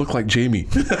wanted to look like Jamie.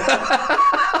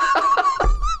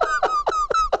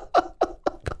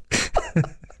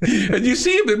 And you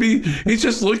see him, he's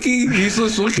just looking. He's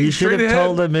just looking. You should have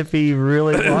told him if he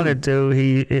really wanted to.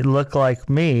 It looked like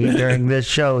me during this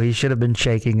show. He should have been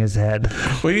shaking his head.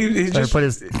 Well, he just put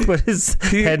his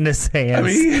head in his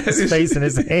hands. His face in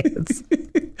his hands.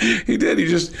 He did. He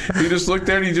just looked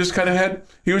there, and he just kind of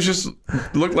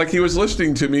looked like he was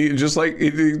listening to me, just like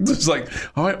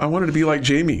oh, I wanted to be like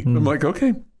Jamie. I'm like,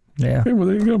 okay. Yeah. Okay, well,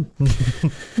 there you go.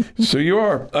 So you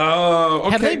are. Okay.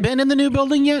 Have they been in the new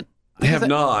building yet? Have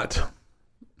not.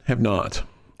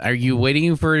 Are you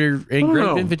waiting for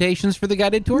engraved invitations for the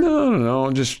guided tour? No.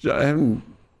 I don't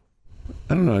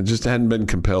know. I just hadn't been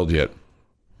compelled yet.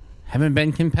 Haven't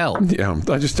been compelled? Yeah.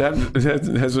 I just haven't.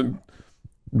 It hasn't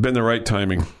been the right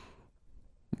timing.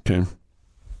 Okay.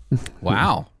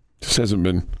 Wow. Just hasn't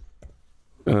been.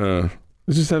 It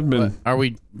just hasn't been. Are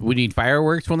we need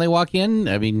fireworks when they walk in?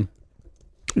 I mean.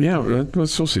 Yeah,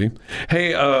 let's still see.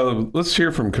 Hey, let's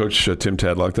hear from Coach Tim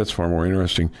Tadlock. That's far more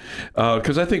interesting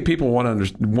because I think people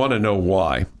want to know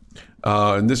why.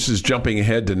 And this is jumping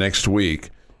ahead to next week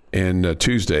and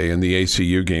Tuesday in the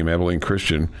ACU game. Abilene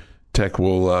Christian Tech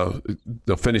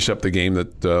they'll finish up the game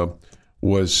that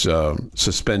was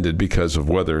suspended because of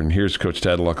weather. And here's Coach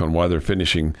Tadlock on why they're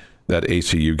finishing that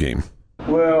ACU game.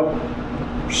 Well,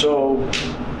 so.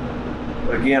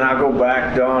 Again, I go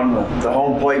back, Don, the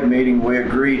home plate meeting, we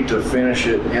agreed to finish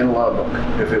it in Lubbock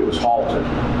if it was halted.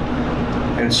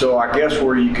 And so I guess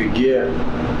where you could get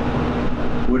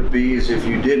would be is if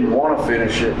you didn't want to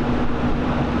finish it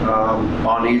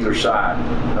on either side.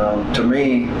 To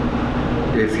me,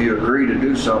 if you agree to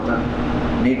do something,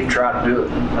 you need to try to do it,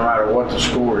 no matter what the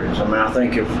score is. I mean, I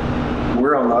think if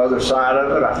we're on the other side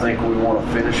of it, I think we want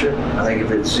to finish it. I think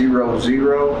if it's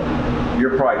 0-0,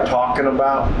 you're probably talking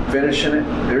about finishing it.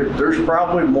 There's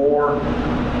probably more.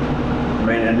 I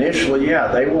mean, initially,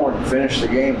 they want to finish the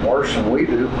game worse than we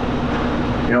do,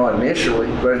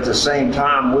 initially. But at the same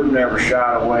time, we've never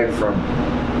shied away from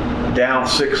down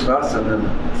 6-0 in the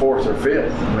 4th or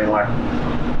 5th. I mean,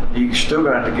 you're still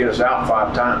going to have to get us out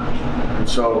 5 times. And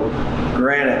so,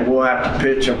 granted, we'll have to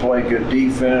pitch and play good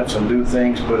defense and do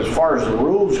things. But as far as the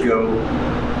rules go,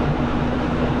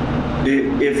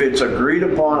 if it's agreed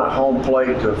upon at home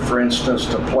plate, for instance,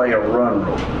 to play a run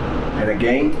rule in a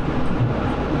game,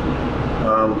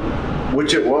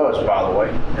 which it was, by the way,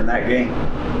 in that game,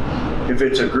 if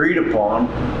it's agreed upon,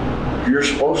 you're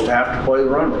supposed to have to play the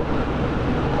run rule,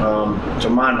 to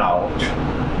my knowledge.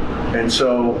 And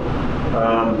so,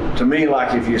 to me,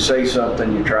 if you say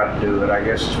something, you try to do it. I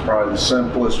guess it's probably the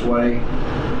simplest way.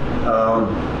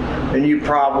 And you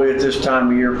probably, at this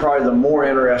time of year, probably the more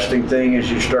interesting thing is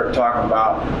you start talking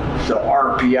about the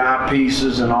RPI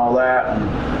pieces and all that.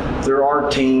 And there are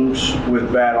teams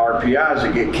with bad RPIs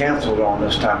that get canceled on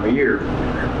this time of year.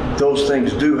 Those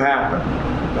things do happen.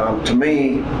 To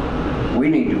me, we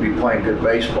need to be playing good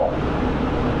baseball.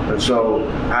 And so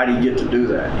how do you get to do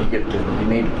that? You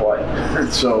need to play.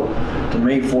 And so to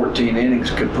me, 14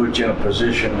 innings could put you in a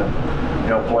position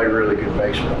to play really good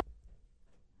baseball.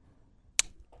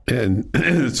 And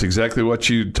it's exactly what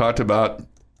you talked about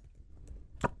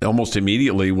almost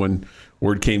immediately when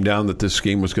word came down that this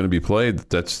game was going to be played.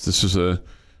 This is a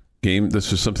game.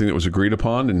 This is something that was agreed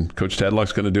upon, and Coach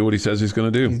Tadlock's going to do what he says he's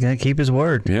going to do. He's going to keep his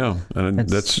word. Yeah, and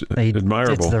that's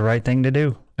admirable. It's the right thing to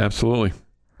do. Absolutely.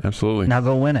 Now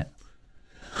go win it.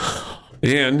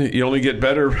 And you only get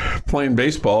better playing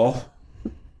baseball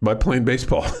by playing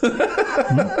baseball.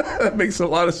 That makes a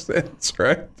lot of sense,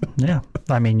 right? Yeah.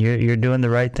 I mean, you're doing the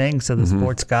right thing, so the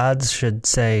sports gods should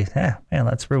say, man,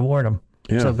 let's reward them.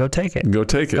 Yeah. So go take it. Go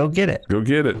take it. Go get it. Go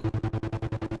get it.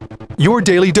 Your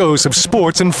daily dose of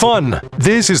sports and fun.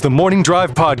 This is the Morning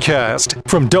Drive Podcast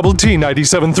from Double T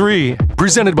 97.3,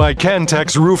 presented by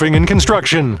Cantex Roofing and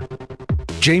Construction.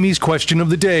 Jamie's question of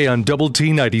the day on Double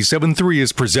T 97.3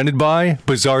 is presented by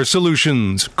Bizarre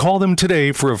Solutions. Call them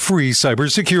today for a free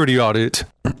cybersecurity audit.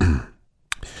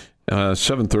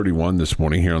 7:31 this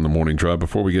morning here on the Morning Drive.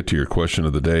 Before we get to your question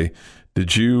of the day,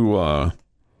 did you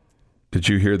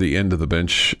hear the end of the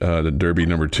bench, the Derby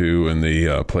number 2, and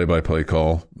the play-by-play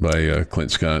call by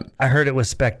Clint Scott? I heard it was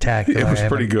spectacular. It was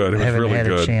pretty good. It was really good. I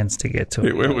haven't had a chance to get to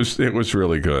it. It was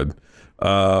really good.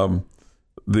 The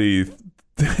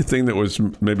thing that was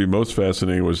maybe most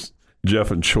fascinating was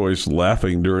Jeff and Choice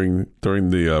laughing during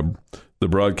the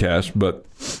broadcast, but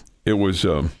it was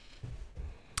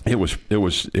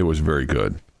very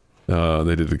good.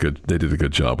 They did a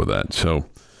good job with that. So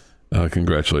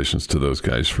congratulations to those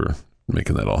guys for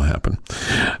making that all happen.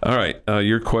 All right,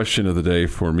 your question of the day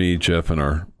for me, Jeff,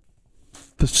 and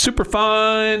the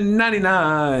Superfine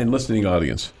 99 listening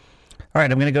audience. All right,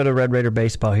 I'm going to go to Red Raider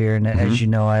baseball here, and as you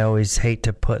know, I always hate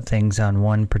to put things on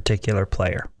one particular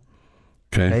player.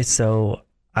 Okay, so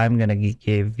I'm going to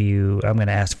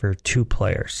ask for 2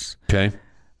 players. Okay.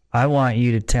 I want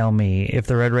you to tell me if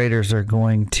the Red Raiders are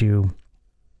going to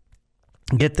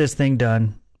get this thing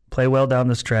done, play well down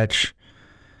the stretch,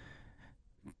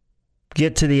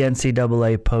 get to the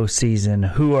NCAA postseason,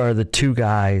 who are the 2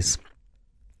 guys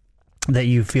that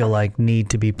you feel like need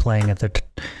to be playing at the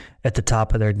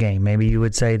top of their game? Maybe you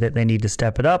would say that they need to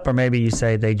step it up, or maybe you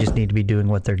say they just need to be doing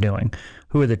what they're doing.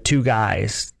 Who are the 2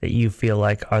 guys that you feel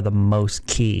like are the most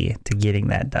key to getting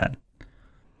that done?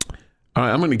 All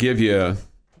right, I'm going to give you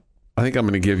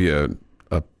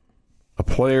a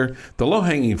player. The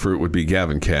low-hanging fruit would be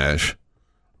Gavin Cash.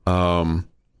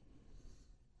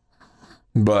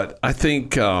 But I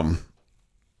think Kevin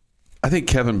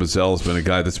Bazell has been a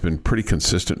guy that's been pretty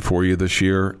consistent for you this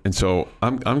year, and so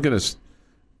I'm gonna say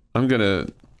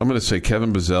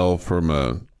Kevin Bazell from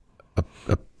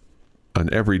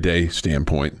an everyday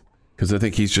standpoint, because I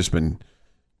think he's been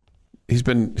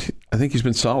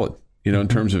solid, in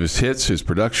terms of his hits, his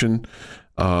production,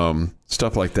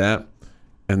 stuff like that,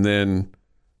 and then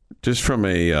just from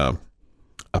a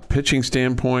pitching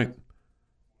standpoint,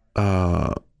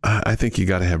 I think you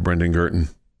got to have Brendan Girton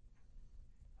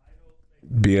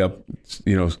be up,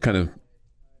 kind of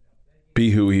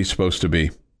be who he's supposed to be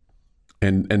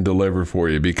and deliver for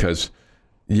you, because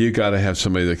you got to have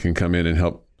somebody that can come in and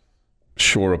help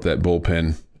shore up that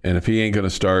bullpen. And if he ain't going to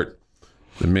start,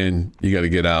 then, man, you got to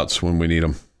get outs when we need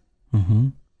them. Mm-hmm.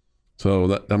 So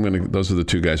those are the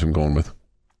 2 guys I'm going with.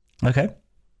 Okay.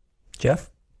 Jeff?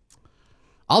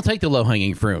 I'll take the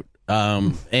low-hanging fruit.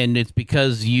 And it's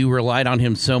because you relied on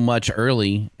him so much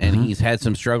early, and he's had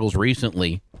some struggles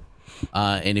recently.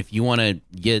 And if you want to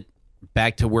get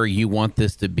back to where you want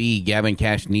this to be, Gavin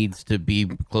Cash needs to be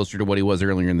closer to what he was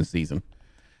earlier in the season.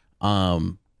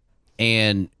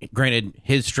 And granted,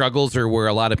 his struggles are where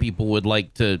a lot of people would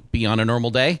like to be on a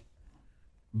normal day,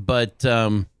 but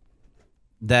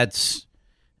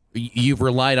you've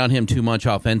relied on him too much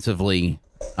offensively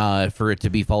for it to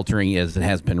be faltering as it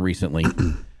has been recently.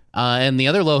 And the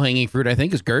other low-hanging fruit, I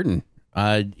think, is Girton.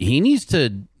 He needs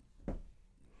to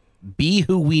be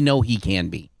who we know he can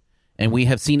be, and we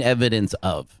have seen evidence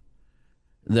of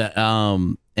that.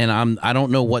 And I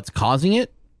don't know what's causing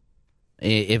it.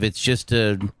 If it's just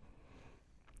a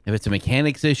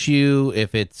mechanics issue,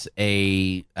 if it's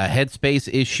a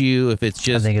headspace issue, if it's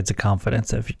just, I think it's a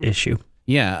confidence issue.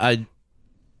 Yeah,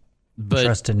 but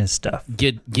trust in his stuff.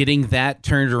 Getting that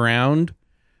turned around,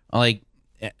 like.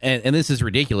 and this is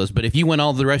ridiculous, but if you win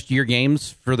all the rest of your games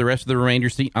for the rest of the remainder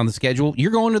on the schedule,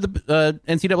 you're going to the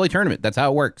NCAA tournament. That's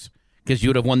how it works, because you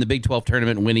would have won the Big 12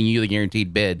 tournament, winning you the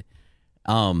guaranteed bid.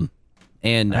 And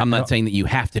I'm not saying that you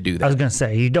have to do that. I was going to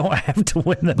say, you don't have to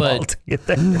win them all to get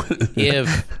there.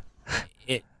 If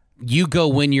you go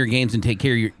win your games and take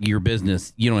care of your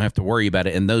business, you don't have to worry about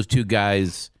it. And those two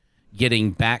guys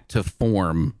getting back to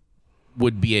form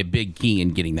would be a big key in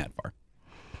getting that far.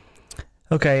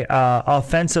 Okay,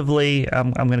 offensively,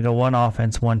 I'm going to go one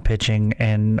offense, one pitching,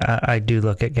 and I do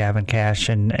look at Gavin Cash,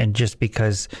 and just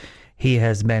because he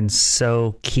has been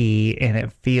so key, and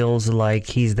it feels like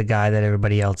he's the guy that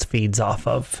everybody else feeds off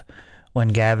of. When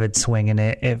Gavin's swinging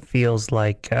it feels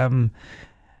like,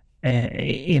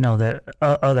 that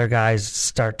other guys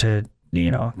start to,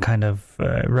 kind of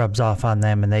rubs off on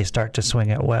them, and they start to swing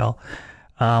it well.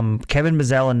 Kevin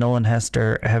Bizzell and Nolan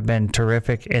Hester have been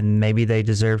terrific, and maybe they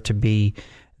deserve to be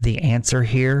the answer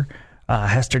here.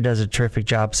 Hester does a terrific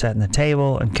job setting the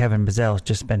table, and Kevin Bizzell has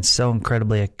just been so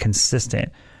incredibly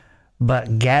consistent.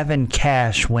 But Gavin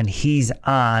Cash, when he's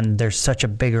on, there's such a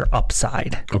bigger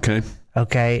upside.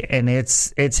 Okay, and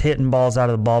it's hitting balls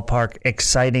out of the ballpark,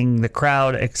 exciting the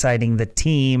crowd, exciting the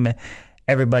team.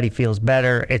 Everybody feels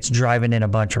better. It's driving in a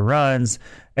bunch of runs.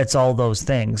 It's all those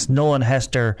things. Nolan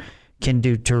Hester can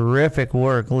do terrific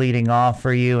work leading off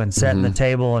for you and setting the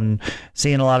table and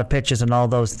seeing a lot of pitches and all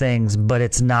those things, but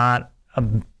it's not a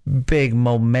big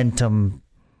momentum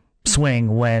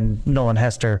swing when Nolan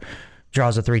Hester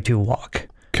draws a 3-2 walk.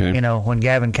 Okay. When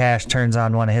Gavin Cash turns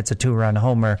on one and hits a 2-run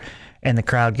homer and the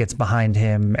crowd gets behind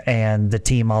him and the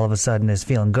team all of a sudden is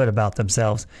feeling good about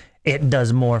themselves, it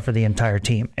does more for the entire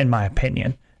team, in my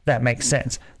opinion. That makes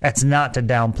sense. That's not to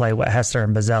downplay what Hester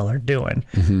and Bizzell are doing.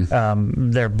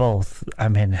 They're both,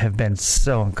 have been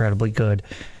so incredibly good,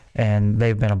 and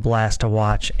they've been a blast to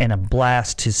watch and a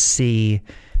blast to see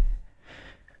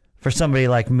for somebody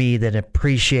like me that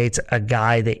appreciates a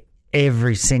guy that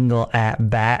every single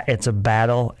at-bat, it's a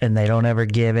battle, and they don't ever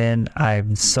give in. I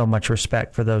have so much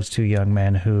respect for those two young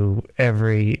men who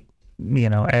every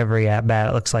at-bat,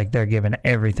 it looks like they're giving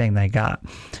everything they got.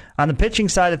 On the pitching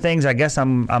side of things, I guess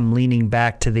I'm leaning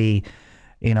back to the,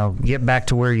 get back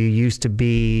to where you used to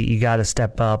be. You got to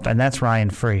step up, and that's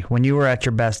Ryan Free. When you were at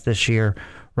your best this year,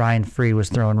 Ryan Free was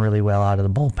throwing really well out of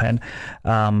the bullpen.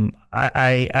 Brandon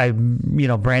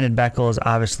Beckel is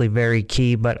obviously very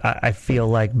key, but I feel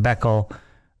like Beckel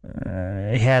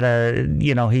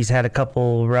he's had a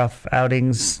couple rough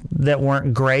outings that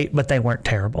weren't great, but they weren't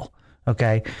terrible.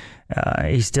 Okay.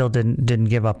 He still didn't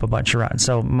give up a bunch of runs.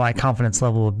 So my confidence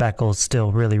level with Beckel is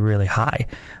still really, really high.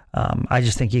 I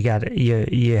just think you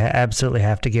absolutely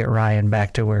have to get Ryan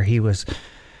back to where he was,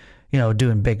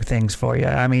 doing big things for you.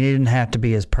 He didn't have to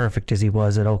be as perfect as he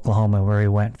was at Oklahoma, where he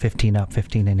went 15 up,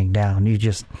 15 inning down. You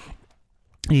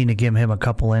need to give him a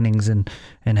couple innings and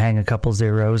hang a couple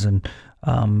zeros, and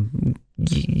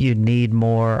you need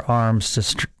more arms to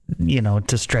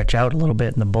stretch out a little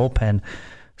bit in the bullpen.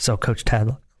 So Coach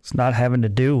Tadlock's not having to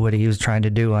do what he was trying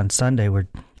to do on Sunday, where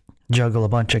juggle a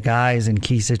bunch of guys in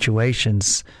key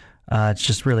situations. It's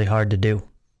just really hard to do.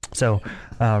 So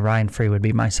Ryan Free would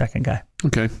be my second guy.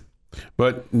 Okay.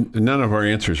 But none of our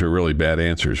answers are really bad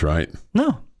answers, right?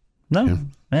 No. No,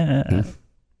 I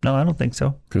don't think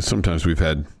so. Because sometimes we've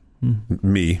had,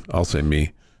 I'll say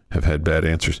me, have had bad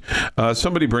answers.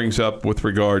 Somebody brings up with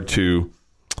regard to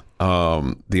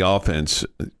the offense,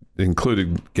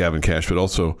 included Gavin Cash, but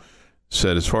also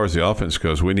said as far as the offense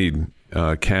goes, we need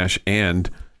Cash and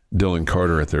Dylan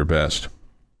Carter at their best.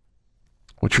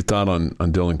 What's your thought on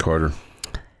Dylan Carter?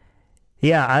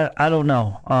 Yeah, I don't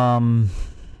know.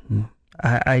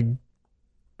 I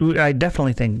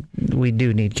definitely think we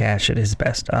do need Cash at his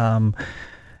best.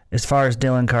 As far as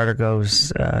Dylan Carter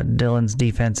goes, Dylan's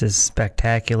defense is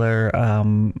spectacular.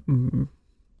 Are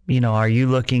you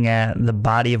looking at the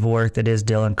body of work that is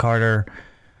Dylan Carter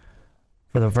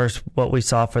for what we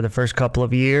saw for the first couple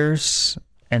of years,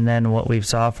 and then what we've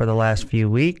saw for the last few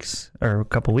weeks or a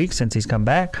couple weeks since he's come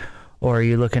back? Or are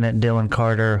you looking at Dylan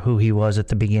Carter, who he was at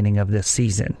the beginning of this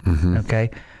season? Mm-hmm. Okay.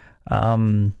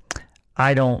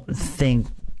 I don't think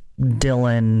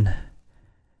Dylan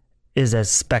is as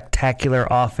spectacular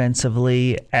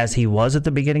offensively as he was at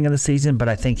the beginning of the season, but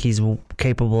I think he's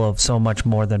capable of so much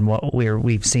more than what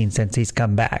we've seen since he's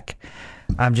come back.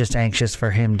 I'm just anxious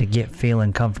for him to get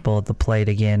feeling comfortable at the plate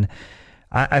again.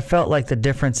 I felt like the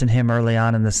difference in him early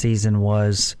on in the season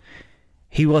was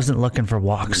he wasn't looking for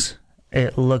walks.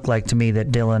 It looked like to me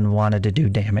that Dylan wanted to do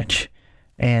damage,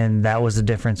 and that was the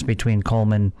difference between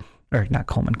Carter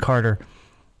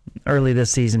early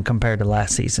this season compared to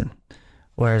last season.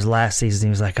 Whereas last season, he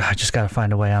was like, I just got to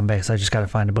find a way on base. I just got to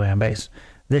find a way on base.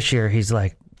 This year, he's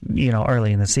like,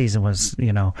 early in the season was,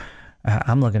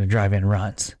 I'm looking to drive in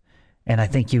runs. And I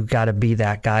think you've got to be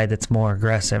that guy that's more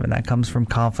aggressive. And that comes from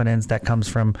confidence. That comes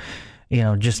from,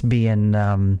 just being,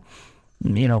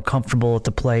 comfortable at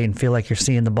the plate and feel like you're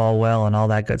seeing the ball well and all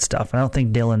that good stuff. And I don't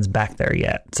think Dylan's back there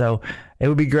yet. So it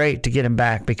would be great to get him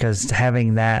back, because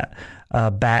having that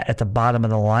bat at the bottom of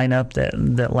the lineup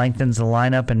that lengthens the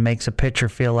lineup and makes a pitcher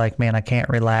feel like, man, I can't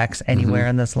relax anywhere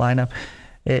in this lineup,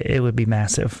 it would be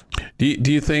massive. Do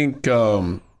you think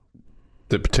that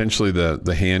potentially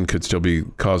the hand could still be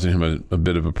causing him a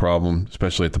bit of a problem,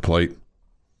 especially at the plate?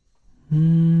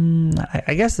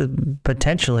 I guess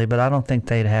potentially, but I don't think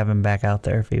they'd have him back out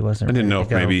there if he wasn't. I didn't know if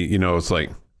go. maybe, it's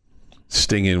like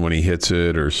stinging when he hits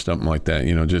it or something like that,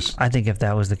 just. I think if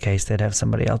that was the case, they'd have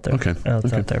somebody out there. Out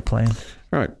there playing.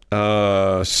 All right.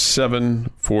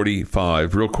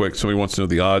 7:45. Real quick, somebody wants to know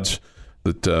the odds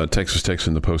that Texas Tech's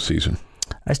in the postseason.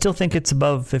 I still think it's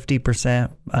above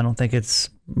 50%. I don't think it's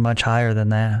much higher than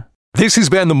that. This has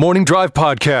been the Morning Drive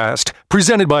Podcast,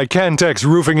 presented by Cantex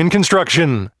Roofing and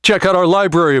Construction. Check out our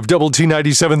library of Double T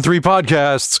 97.3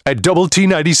 podcasts at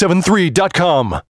doublet97.3.com.